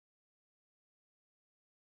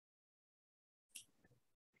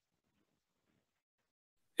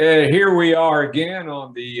Here we are again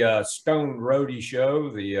on the Stone Roadie Show,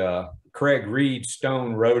 the Craig Reed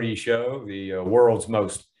Stone Roadie Show, the world's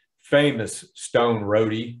most famous Stone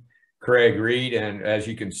Roadie, Craig Reed. And as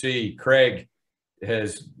you can see, Craig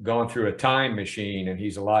has gone through a time machine and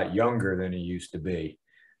he's a lot younger than he used to be.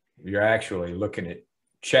 You're actually looking at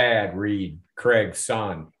Chad Reed, Craig's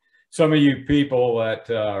son. Some of you people that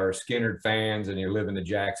are Skynyrd fans and you live in the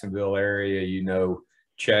Jacksonville area, you know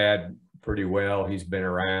Chad pretty well. He's been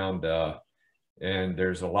around, and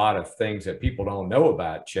there's a lot of things that people don't know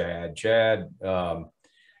about Chad. Chad grew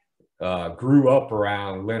up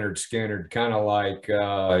around Lynyrd Skynyrd, kind of like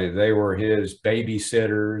they were his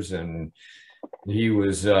babysitters, and he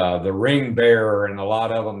was the ring bearer in a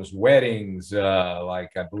lot of them's weddings,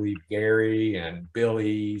 like I believe Gary and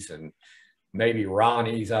Billy's and maybe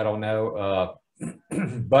Ronnie's, I don't know.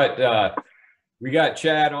 But we got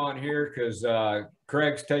Chad on here because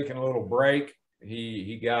Craig's taking a little break.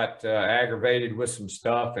 He got aggravated with some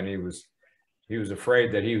stuff, and he was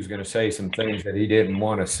afraid that he was going to say some things that he didn't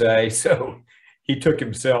want to say. So he took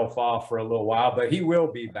himself off for a little while, but he will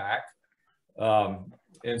be back.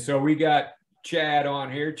 And so we got Chad on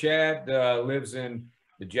here. Chad lives in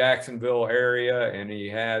the Jacksonville area, and he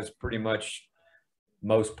has pretty much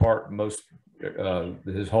his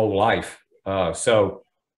whole life.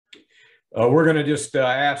 We're going to just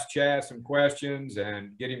ask Chad some questions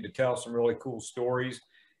and get him to tell some really cool stories,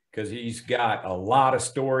 because he's got a lot of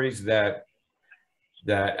stories that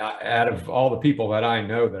out of all the people that I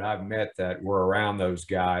know that I've met that were around those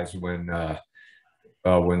guys when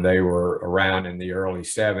they were around in the early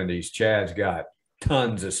 70s, Chad's got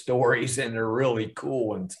tons of stories and they're really cool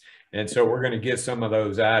ones. And so we're going to get some of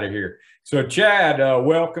those out of here. So Chad,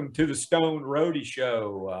 welcome to the Stone Roadie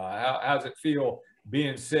Show. How's it feel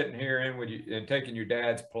being sitting here in with you and taking your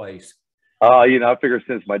dad's place? I figure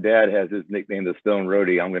since my dad has his nickname, the Stone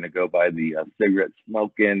Roadie, I'm going to go by the cigarette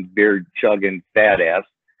smoking, beer chugging fat ass.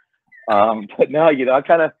 But now,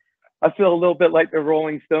 I feel a little bit like the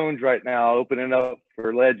Rolling Stones right now, opening up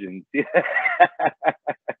for legends.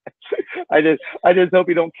 I just hope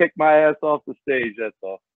you don't kick my ass off the stage. That's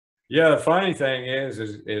all. Yeah, the funny thing is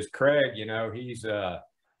Craig, he's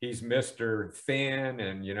Mr. Thin,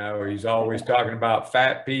 and he's always talking about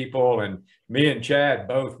fat people. And me and Chad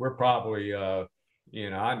both, we're probably I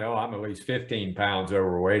know I'm at least 15 pounds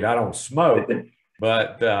overweight. I don't smoke,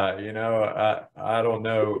 but I don't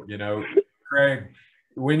know, Craig,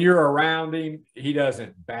 when you're around him, he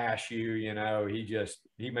doesn't bash you,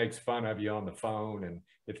 he makes fun of you on the phone. And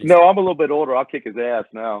no, I'm a little bit older. I'll kick his ass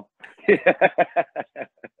now.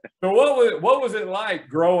 So what was it like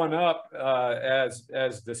growing up as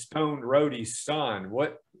the Stone Roadie's son?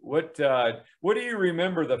 What do you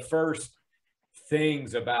remember the first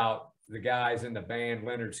things about the guys in the band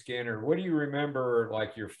Lynyrd Skynyrd? What do you remember,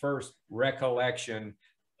 like your first recollection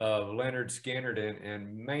of Lynyrd Skynyrd,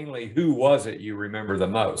 and mainly who was it you remember the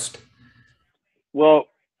most? Well,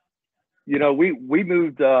 we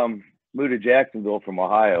moved to Jacksonville from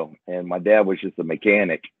Ohio, and my dad was just a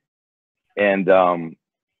mechanic. And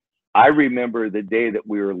I remember the day that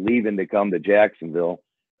we were leaving to come to Jacksonville,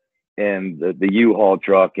 and the U-Haul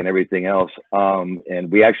truck and everything else. And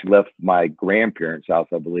we actually left my grandparents' house,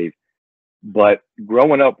 I believe. But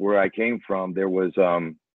growing up where I came from, there was,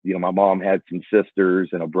 my mom had some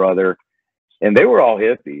sisters and a brother, and they were all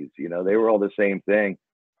hippies. They were all the same thing.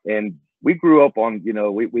 And we grew up on,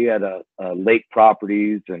 we had a lake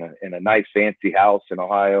properties and a nice fancy house in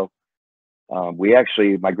Ohio. My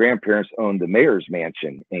grandparents owned the mayor's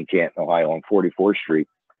mansion in Canton, Ohio on 44th Street.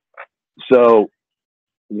 So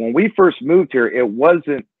when we first moved here, it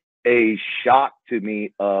wasn't a shock to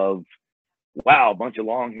me of, wow, a bunch of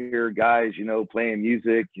long haired guys, playing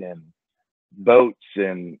music and boats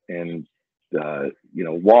and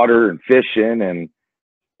water and fishing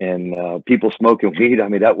and people smoking weed. I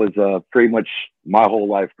mean, that was pretty much my whole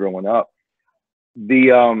life growing up.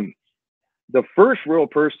 The first real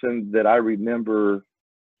person that I remember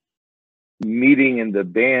meeting in the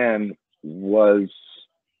band was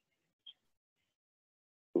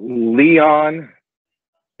Leon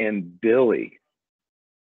and Billy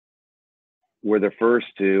were the first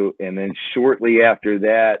two. And then shortly after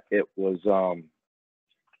that, it was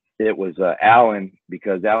Alan,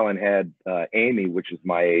 because Alan had Amy, which is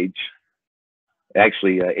my age.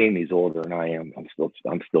 Actually, Amy's older than I am. I'm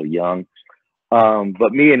still young.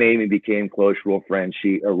 But me and Amy became close, real friends.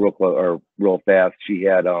 Real fast. She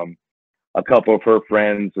had a couple of her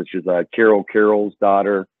friends, which is Carol's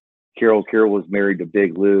daughter. Carol was married to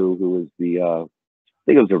Big Lou, who was I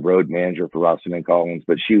think it was a road manager for Robson and Collins.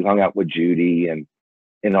 But she hung out with Judy and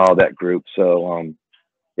all that group. So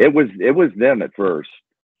it was them at first.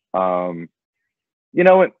 You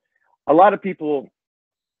know, a lot of people,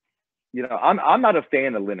 you know, I'm not a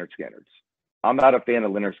fan of Lynyrd Skynyrd's. I'm not a fan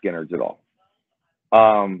of Lynyrd Skynyrd's at all.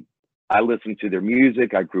 I listened to their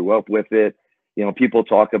music. I grew up with it. You know, people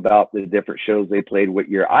talk about the different shows they played what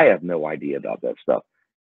year. I have no idea about that stuff.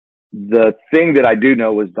 The thing that I do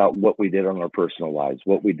know is about what we did on our personal lives,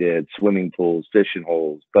 what we did, swimming pools, fishing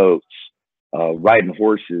holes, boats, riding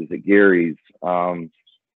horses at Gary's. You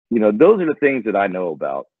know, those are the things that I know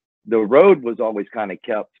about. The road was always kind of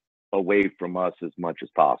kept away from us as much as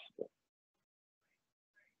possible.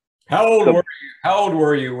 How old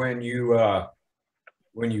were you when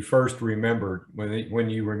you first remembered when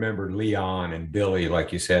you remembered Leon and Billy,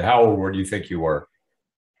 like you said? How old do you think you were?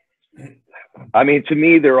 I mean, to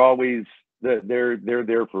me, they're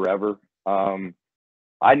there forever.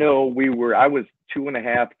 I know I was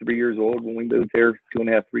 2.5, 3 years old when we moved there.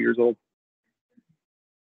 2.5, 3 years old.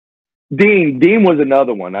 Dean was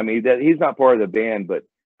another one. I mean, he's not part of the band, but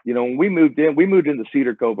you know, when we moved into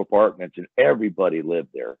Cedar Cove Apartments, and everybody lived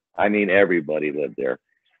there. I mean, everybody lived there.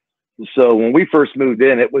 So when we first moved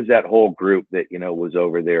in, it was that whole group that, you know, was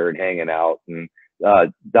over there and hanging out. And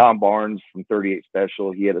Don Barnes from 38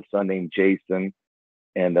 Special, he had a son named Jason,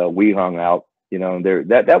 and we hung out. You know, there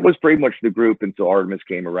that was pretty much the group until Artemis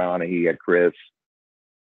came around, and he had Chris,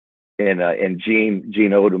 and Gene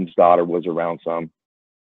Odom's daughter was around some.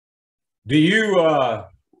 Do you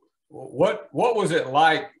what was it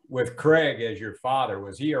like with Craig as your father?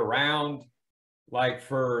 Was he around like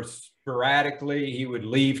for sporadically? He would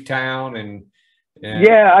leave town and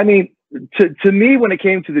yeah, I mean, to me, when it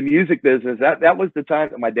came to the music business, that was the time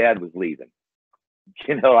that my dad was leaving.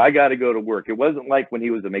 You know, I got to go to work. It wasn't like when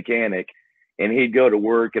he was a mechanic and he'd go to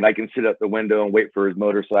work and I can sit up the window and wait for his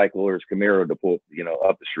motorcycle or his Camaro to pull, you know,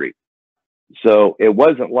 up the street. So it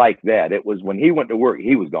wasn't like that. It was when he went to work,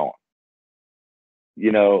 he was gone.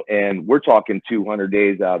 You know, and we're talking 200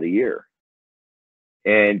 days out of the year.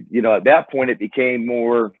 And, you know, at that point, it became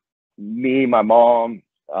more me, my mom,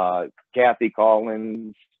 Kathy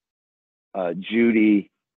Collins, Judy,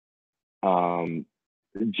 JoJo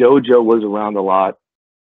was around a lot.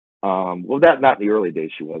 Well, not in the early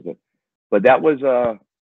days, she wasn't, but that was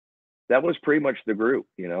pretty much the group.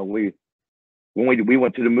 You know, we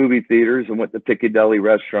went to the movie theaters and went to Piccadilly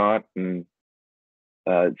Restaurant and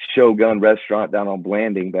Shogun Restaurant down on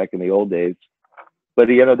Blanding back in the old days. But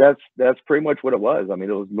you know, that's pretty much what it was. I mean,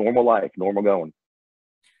 it was normal life, normal going.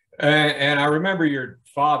 And I remember your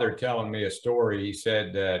father telling me a story. He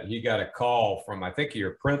said that he got a call from, I think,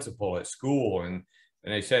 your principal at school, and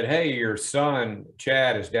they said, "Hey, your son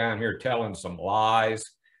Chad is down here telling some lies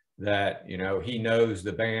that, you know, he knows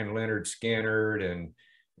the band Lynyrd Skynyrd," and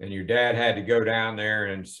your dad had to go down there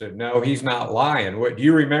and said, "No, he's not lying." What do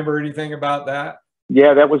you remember anything about that?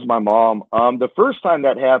 Yeah, that was my mom. The first time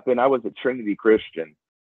that happened, I was at Trinity Christian.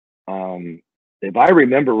 If I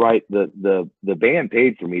remember right, the band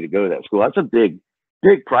paid for me to go to that school. That's a big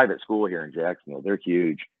private school here in Jacksonville. They're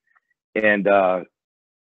huge. And,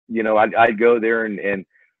 you know, I'd go there and,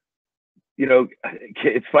 you know,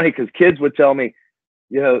 it's funny because kids would tell me,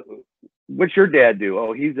 you know, what's your dad do?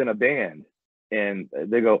 Oh, he's in a band. And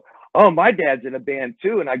they go, oh, my dad's in a band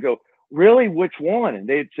too. And I go, really? Which one? And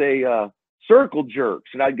they'd say, Circle Jerks.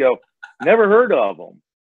 And I'd go, never heard of them.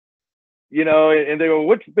 You know, and they go,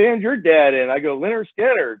 which band's your dad in? I go, Lynyrd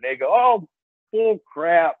Skynyrd. And they go, oh, full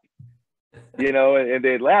crap. You know, and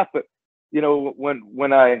they'd laugh. But, you know,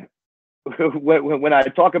 when I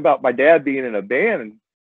talk about my dad being in a band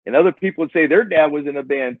and other people would say their dad was in a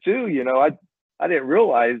band too, you know, I didn't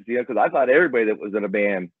realize, you know, because I thought everybody that was in a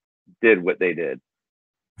band did what they did.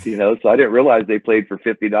 You know, so I didn't realize they played for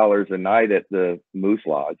 $50 a night at the Moose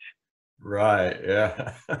Lodge. Right.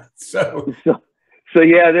 Yeah. So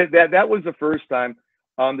yeah, that was the first time.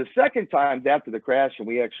 The second time after the crash, and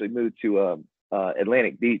we actually moved to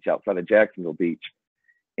Atlantic Beach outside of Jacksonville Beach,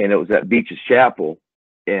 and it was at Beach's Chapel.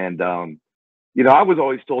 And you know, I was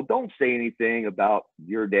always told, don't say anything about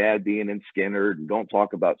your dad being in Skynyrd, and don't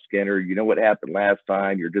talk about Skynyrd. You know what happened last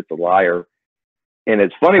time? You're just a liar. And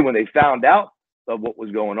it's funny when they found out of what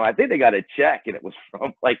was going on. I think they got a check, and it was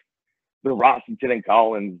from like the Rossington and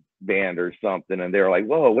Collins band or something, and they were like,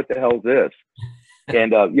 whoa, what the hell is this?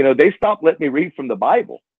 And you know, they stopped letting me read from the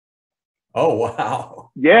Bible. Oh,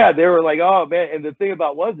 wow. Yeah, they were like, oh man. And the thing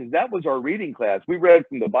about is that was our reading class. We read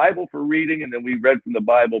from the Bible for reading, and then we read from the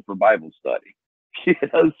Bible for Bible study. You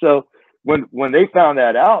know, so when they found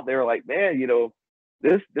that out, they were like, man, you know,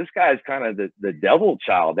 this guy's kind of the devil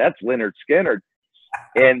child. That's Lynyrd Skynyrd.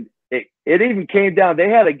 And it even came down. They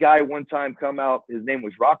had a guy one time come out. His name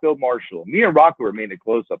was Rocco Marshall. Me and Rocco remained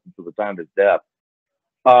close up until the time of his death.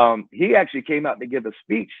 he actually came out to give a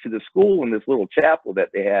speech to the school in this little chapel that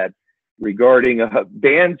they had regarding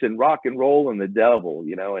bands and rock and roll and the devil,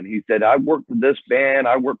 you know. And he said, I worked with this band,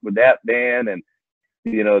 I worked with that band, and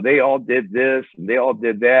you know, they all did this and they all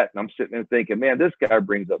did that. And I'm sitting there thinking, man, this guy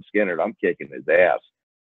brings up Skynyrd, I'm kicking his ass.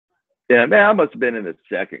 Yeah, man, I must have been in the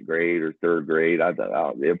second grade or third grade. I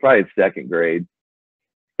thought, probably second grade.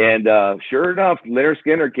 And sure enough, Lynyrd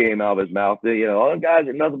Skynyrd came out of his mouth. You know, all the guys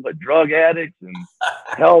are nothing but drug addicts and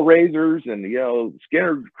hell raisers, and you know,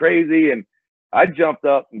 Skynyrd's crazy. And I jumped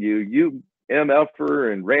up and you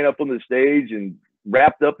MFer and ran up on the stage and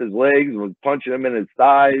wrapped up his legs and was punching him in his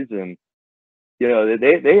thighs. And you know,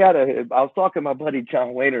 they had a. I was talking to my buddy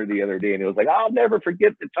John Wayner the other day, and he was like, "I'll never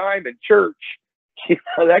forget the time in church." You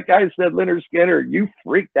know, that guy said, "Lynyrd Skynyrd, you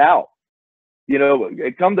freaked out." You know,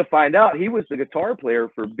 come to find out, he was the guitar player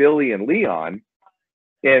for Billy and Leon,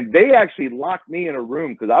 and they actually locked me in a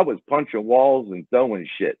room because I was punching walls and throwing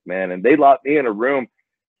shit, man. And they locked me in a room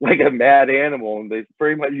like a mad animal, and they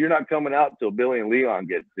pretty much, you're not coming out until Billy and Leon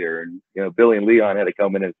gets there. And you know, Billy and Leon had to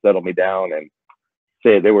come in and settle me down and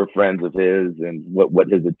say they were friends of his and what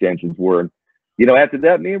his intentions were. And, you know, after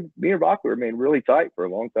that, me and Rock remained really tight for a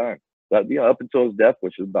long time. But, you know, up until his death,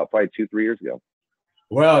 which was about probably 2-3 years ago.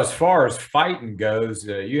 Well, as far as fighting goes,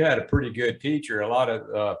 you had a pretty good teacher. A lot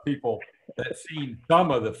of people that seen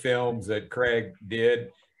some of the films that Craig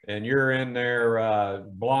did, and you're in there,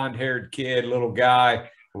 blonde-haired kid, little guy,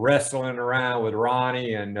 wrestling around with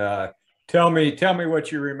Ronnie. And tell me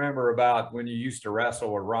what you remember about when you used to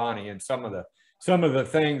wrestle with Ronnie and some of the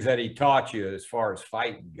things that he taught you as far as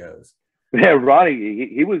fighting goes. Yeah, Ronnie,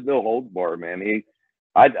 he was no holds bar, man.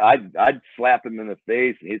 I'd slap him in the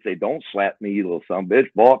face, and he'd say, "Don't slap me, you little son of a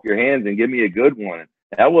bitch. Ball up your hands and give me a good one."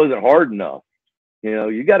 That wasn't hard enough. You know,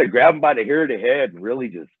 you got to grab them by the hair of the head and really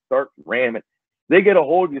just start ramming. They get a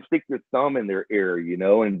hold, you stick your thumb in their ear, you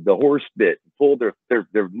know, and the horse bit, pull their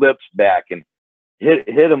lips back and hit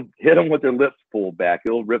them with their lips pulled back.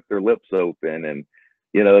 It'll rip their lips open, and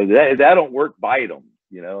you know that don't work. Bite them,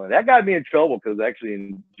 you know. And that got me in trouble because actually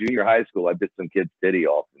in junior high school I bit some kid's titty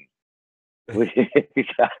off. And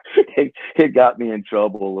it got me in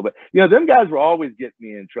trouble a little bit. You know, them guys were always getting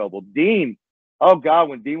me in trouble. Dean, oh God,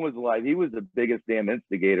 when Dean was alive, he was the biggest damn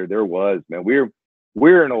instigator there was, man.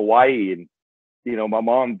 We're in Hawaii, and you know, my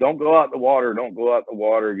mom, don't go out in the water, don't go out in the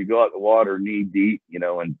water. If you go out in the water knee deep, you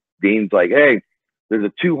know, and Dean's like, hey, there's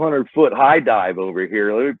a 200-foot high dive over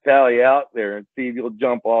here. Let me paddle you out there and see if you'll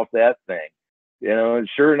jump off that thing. You know, and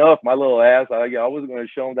sure enough, my little ass, I wasn't going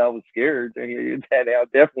to show him that I was scared. I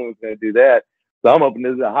definitely was going to do that. So I'm hoping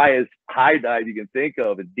this is the highest high dive you can think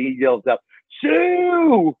of. And Dean yells out,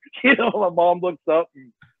 "Shoo!" You know, my mom looks up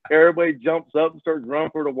and everybody jumps up and starts running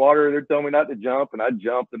for the water. They're telling me not to jump, and I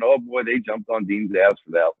jumped. And oh boy, they jumped on Dean's ass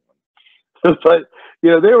for that one. But, you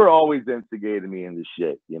know, they were always instigating me into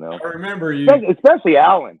shit, you know. I remember you. Especially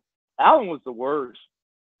Alan. Alan was the worst.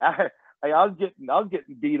 I was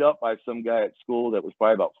getting beat up by some guy at school that was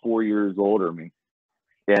probably about 4 years older than me.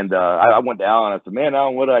 And I went to Alan. I said, "Man,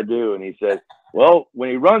 Alan, what did I do?" And he said, "Well, when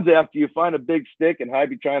he runs after you, find a big stick and hide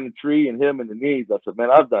behind the tree and hit him in the knees." I said, "Man,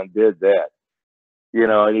 I've did that." You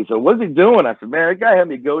know, and he said, "What's he doing?" I said, "Man, that guy had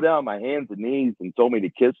me go down my hands and knees and told me to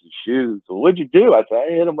kiss his shoes." "So what'd you do?" I said,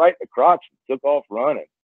 "I hit him right in the crotch and took off running."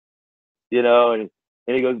 You know, and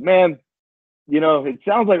he goes, "Man, you know, it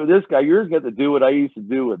sounds like with this guy, yours got to do what I used to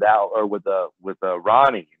do with Ronnie.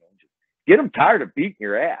 You know, just get him tired of beating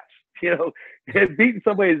your ass. You know, beating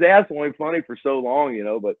somebody's ass is only funny for so long, you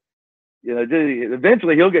know, but you know,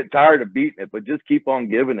 eventually he'll get tired of beating it, but just keep on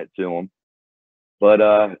giving it to him."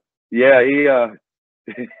 But yeah, he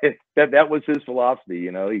that was his philosophy.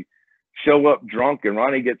 You know, he show up drunk and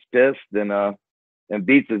Ronnie gets pissed and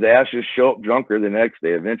beats his ass. Just show up drunker the next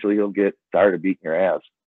day. Eventually he'll get tired of beating your ass.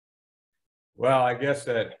 Well, I guess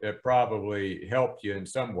that it probably helped you in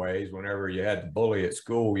some ways. Whenever you had the bully at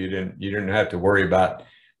school, you didn't have to worry about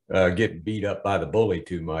getting beat up by the bully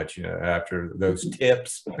too much, you know, after those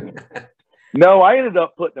tips. No, I ended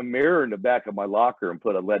up putting a mirror in the back of my locker and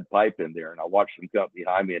put a lead pipe in there, and I watched them come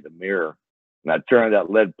behind me in the mirror, and I turned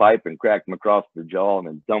that lead pipe and cracked them across the jaw and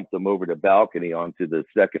then dumped them over the balcony off the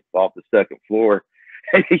second floor.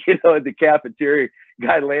 You know, at the cafeteria,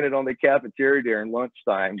 guy landed on the cafeteria during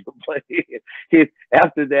lunchtime.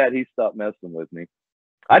 After that, he stopped messing with me.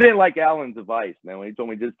 I didn't like Alan's advice, man. When he told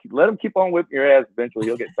me just let him keep on whipping your ass, eventually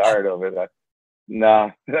he'll get tired of it. Nah,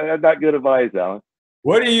 that's not good advice, Alan.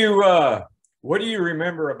 What do you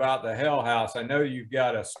remember about the Hell House? I know you've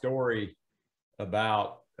got a story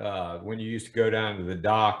about when you used to go down to the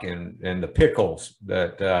dock and the pickles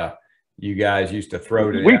that you guys used to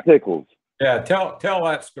throw to Wheat pickles. Yeah, tell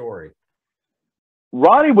that story.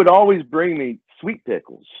 Ronnie would always bring me sweet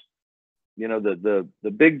pickles, you know,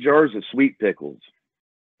 the big jars of sweet pickles.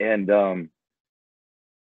 And,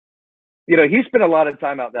 you know, he spent a lot of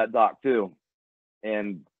time out that dock too.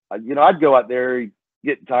 And, you know, I'd go out there,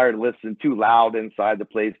 getting tired of listening, too loud inside the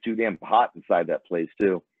place, too damn hot inside that place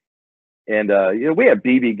too. And, you know, we had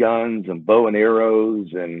BB guns and bow and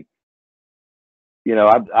arrows. And, you know,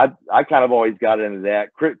 I kind of always got into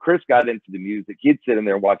that. Chris got into the music. He'd sit in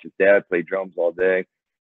there and watch his dad play drums all day.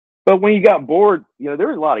 But when you got bored, you know, there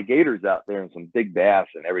was a lot of gators out there and some big bass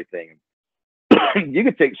and everything. You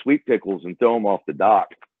could take sweet pickles and throw them off the dock.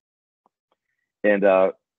 And,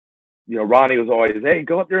 you know, Ronnie was always, hey,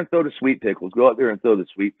 go up there and throw the sweet pickles. Go up there and throw the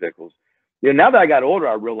sweet pickles. You know, now that I got older,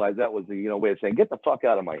 I realized that was the, you know, way of saying, get the fuck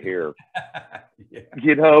out of my hair. Yeah.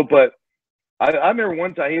 You know, but I remember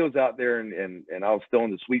one time he was out there and I was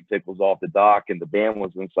throwing the sweet pickles off the dock and the band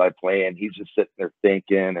was inside playing. He's just sitting there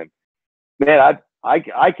thinking. And man,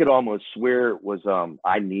 I could almost swear it was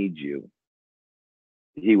I Need You.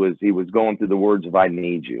 He was going through the words of I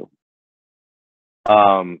Need You.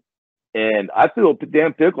 And I threw a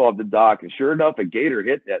damn pickle off the dock, and sure enough, a gator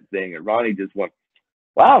hit that thing, and Ronnie just went,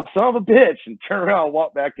 "Wow, son of a bitch," and turned around and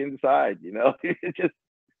walked back inside. You know, it just,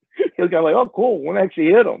 he was kind of like, "Oh, cool, one actually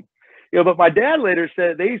hit him." You know, but my dad later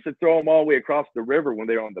said they used to throw them all the way across the river when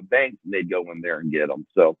they were on the banks, and they'd go in there and get them.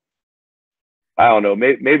 So I don't know.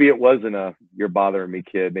 Maybe it wasn't a "you're bothering me,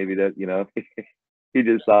 kid." Maybe that, you know, he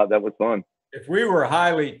just thought that was fun. If we were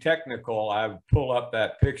highly technical, I would pull up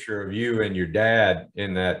that picture of you and your dad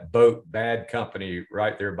in that boat Bad Company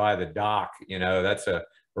right there by the dock. You know, that's a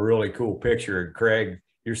really cool picture. And Craig,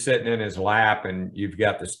 you're sitting in his lap and you've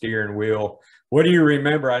got the steering wheel. What do you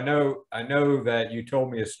remember? I know that you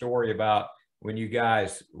told me a story about when you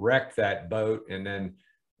guys wrecked that boat and then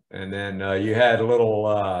you had a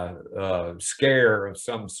little scare of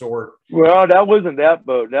some sort. Well, that wasn't that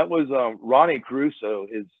boat. That was Ronnie Caruso.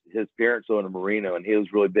 His parents owned a marina, and he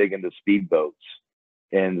was really big into speedboats.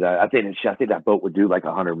 And I think that boat would do like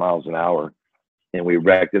 100 miles an hour, and we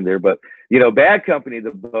wrecked in there. But you know, Bad Company,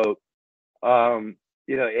 the boat.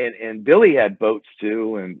 You know, and Billy had boats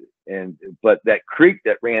too, but that creek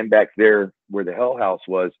that ran back there where the Hell House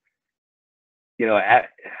was. You know,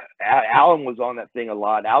 Alan was on that thing a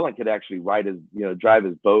lot. Alan could actually drive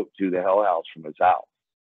his boat to the Hell House from his house.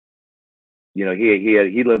 You know,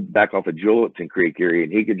 he lived back off of Julietson Creek area,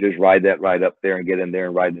 and he could just ride that right up there and get in there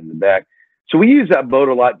and ride in the back. So we used that boat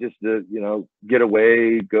a lot just to, you know, get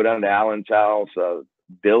away, go down to Alan's house.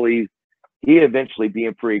 Billy, he eventually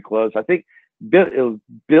being pretty close. I think it was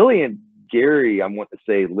Billy and Gary, I want to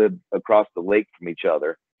say, lived across the lake from each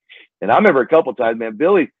other. And I remember a couple of times, man,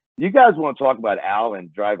 Billy, you guys want to talk about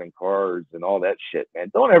Alan driving cars and all that shit,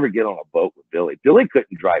 man. Don't ever get on a boat with Billy. Billy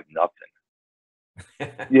couldn't drive nothing.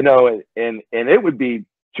 You know, and it would be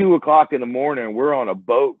 2 o'clock in the morning and we're on a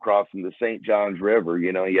boat crossing the St. Johns River.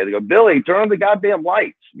 You know, you had to go, Billy, turn on the goddamn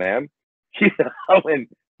lights, man. You know, and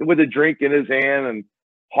with a drink in his hand and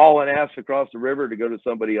hauling ass across the river to go to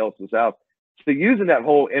somebody else's house. So using that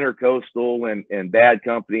whole intercoastal and Bad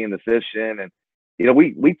Company and the fishing, and you know,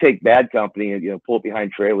 we take Bad Company and, you know, pull it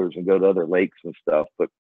behind trailers and go to other lakes and stuff. But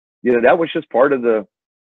you know, that was just part of the,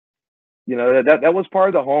 you know, that was part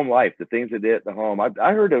of the home life, the things that did at the home.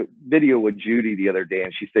 I heard a video with Judy the other day,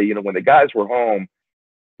 and she said, you know, when the guys were home,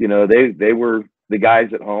 you know, they were the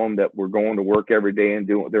guys at home that were going to work every day and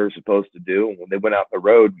doing what they were supposed to do. And when they went out on the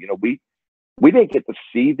road, you know, we didn't get to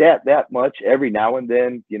see that much. Every now and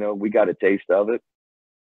then, you know, we got a taste of it.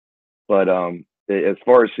 But as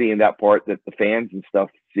far as seeing that part that the fans and stuff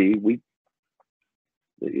see,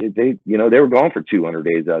 they were gone for 200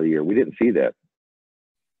 days out of the year. We didn't see that.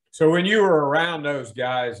 So when you were around those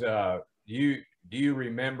guys, do you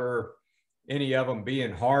remember any of them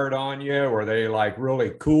being hard on you? Were they like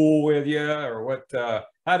really cool with you, or what?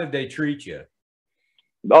 How did they treat you?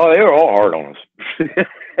 Oh, they were all hard on us.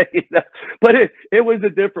 You know, but it was a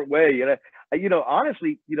different way. You know,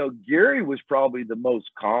 honestly, you know, Gary was probably the most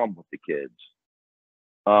calm with the kids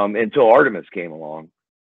until Artemis came along.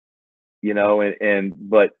 You know,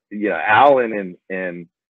 but you know, Alan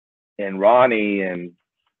and Ronnie and,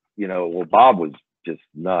 you know, well, Bob was just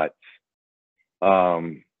nuts.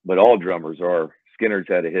 But all drummers are. Skynyrd's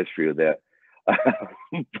had a history of that.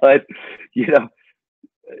 But you know,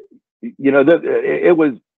 it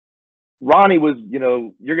was, Ronnie was, you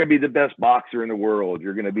know, you're going to be the best boxer in the world.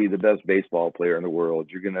 You're going to be the best baseball player in the world.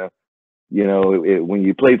 You're going to, you know, when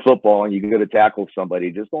you play football and you go to tackle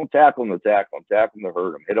somebody, just don't tackle them to tackle them, tackle them to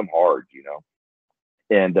hurt them, hit them hard, you know.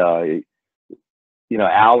 And, you know,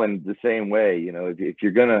 Alan the same way. You know, if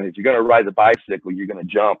you're gonna ride the bicycle, you're gonna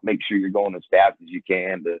jump. Make sure you're going as fast as you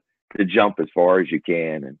can to to jump as far as you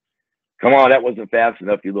can. And come on, that wasn't fast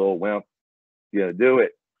enough, you little wimp. You know, do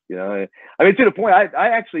it. You know, I mean, to the point, I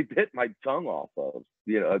actually bit my tongue off of,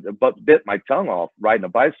 you know, but bit my tongue off riding a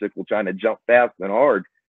bicycle trying to jump fast and hard.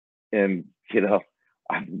 And, you know,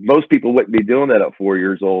 most people wouldn't be doing that at 4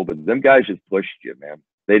 years old, but them guys just pushed you, man.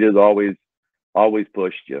 They just always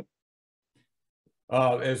pushed you.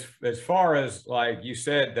 As far as, like you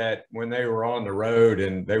said, that when they were on the road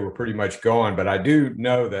and they were pretty much gone, but I do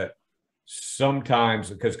know that sometimes,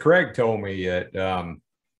 because Craig told me that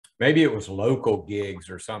maybe it was local gigs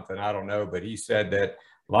or something, I don't know, but he said that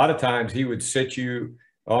a lot of times he would sit you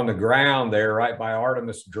on the ground there right by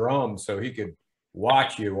Artemis drums so he could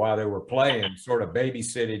watch you while they were playing, sort of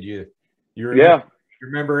babysitted you. You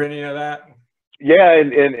remember any of that? Yeah,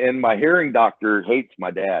 and my hearing doctor hates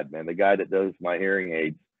my dad, man, the guy that does my hearing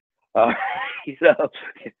aids. You know,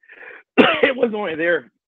 it was only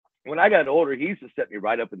there. When I got older, he used to set me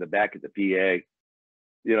right up in the back of the PA.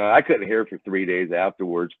 You know, I couldn't hear for 3 days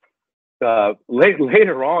afterwards.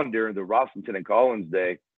 Later on during the Rossington and Collins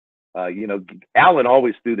day, you know, Alan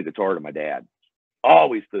always threw the guitar to my dad.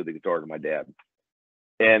 Always threw the guitar to my dad.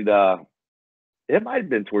 And it might have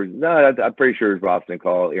been towards, no, I'm pretty sure it was Rossington and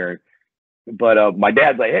Collins, Aaron. But my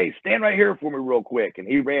dad's like, hey, stand right here for me real quick. And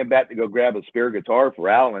he ran back to go grab a spare guitar for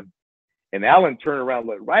Alan. And Alan turned around,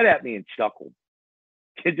 looked right at me and chuckled.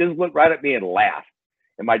 He just looked right at me and laughed.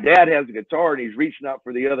 And my dad has a guitar and he's reaching out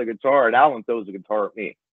for the other guitar and Alan throws the guitar at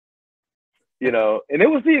me. You know, and it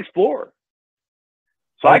was the Explorer.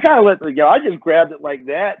 So I kind of let the, you know, I just grabbed it like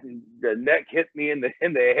that and the neck hit me in the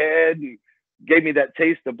head and gave me that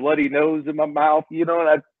taste of bloody nose in my mouth, you know, and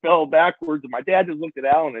I fell backwards. And my dad just looked at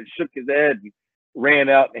Alan and shook his head and ran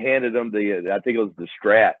out and handed him the, I think it was the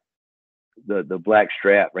Strat, the black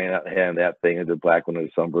Strat, ran out and handed that thing, the black one, the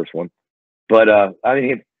sunburst one. But I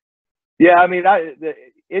mean, yeah, I mean,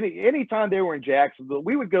 anytime they were in Jacksonville,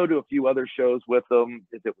 we would go to a few other shows with them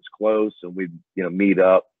if it was close, and we'd, you know, meet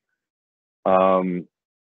up.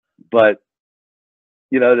 But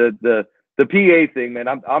you know, the PA thing, man,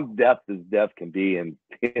 I'm deaf as deaf can be, and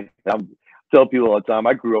I tell people all the time,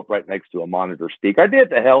 I grew up right next to a monitor speaker. I did at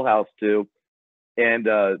the Hell House too, and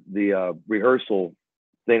the rehearsal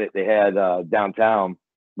thing that they had downtown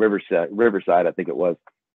Riverside, I think it was.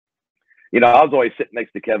 You know, I was always sitting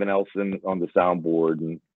next to Kevin Elson on the soundboard,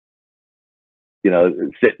 and you know,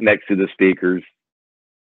 sitting next to the speakers.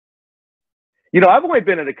 You know, I've only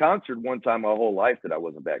been at a concert one time my whole life that I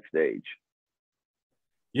wasn't backstage.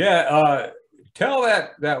 Yeah, tell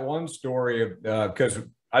that one story, because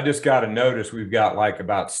I just got a notice we've got like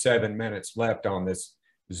about 7 minutes left on this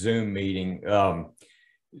Zoom meeting.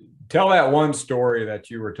 Tell that one story that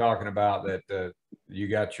you were talking about, that you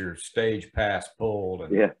got your stage pass pulled.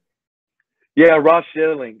 And... Yeah, Ross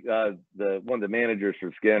Schilling, one of the managers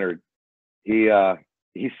for Skynyrd, he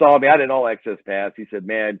saw me. I had an all access pass. He said,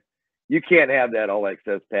 "Man, you can't have that all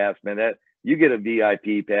access pass, man. That you get a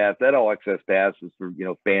VIP pass. That all access pass is for, you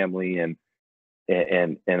know, family and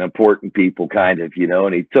important people, kind of, you know."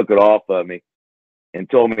 And he took it off of me and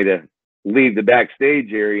told me to leave the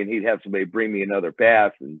backstage area, and he'd have somebody bring me another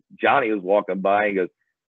pass. And Johnny was walking by and goes,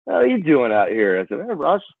 "What are you doing out here?" I said, "Man,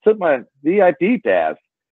 Ross took my VIP pass."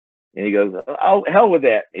 And he goes, "Oh, hell with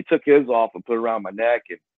that." He took his off and put it around my neck,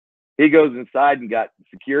 and he goes inside and got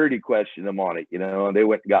security questioned him on it, you know. And they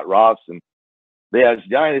went and got Ross, and they asked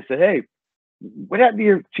Johnny. They said, "Hey, what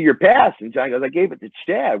happened to your pass?" And Johnny goes, "I gave it to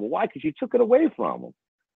Chad." "Well, why? Because you took it away from him."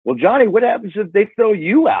 "Well, Johnny, what happens if they throw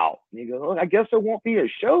you out?" And he goes, "Well, I guess there won't be a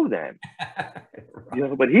show then." Right. You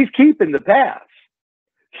know, but he's keeping the pass.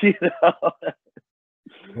 You know.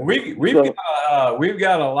 We've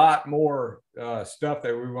got a lot more stuff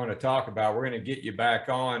that we want to talk about. We're going to get you back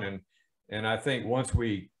on, and I think once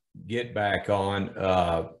we get back on,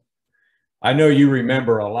 I know you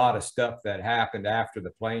remember a lot of stuff that happened after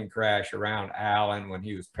the plane crash around Alan when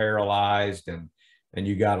he was paralyzed, and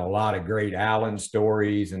you got a lot of great Alan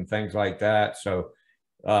stories and things like that. So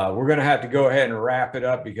we're going to have to go ahead and wrap it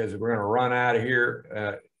up, because we're going to run out of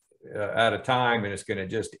here out of time, and it's going to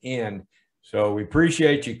just end. So we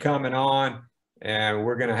appreciate you coming on, and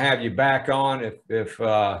we're going to have you back on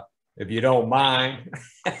if you don't mind.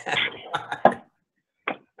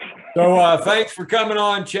 So thanks for coming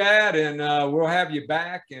on, Chad, and we'll have you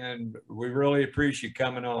back, and we really appreciate you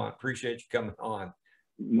coming on.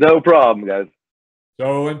 No problem, guys.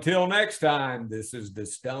 So until next time, this is the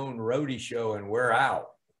Stone Roadie Show, and we're out.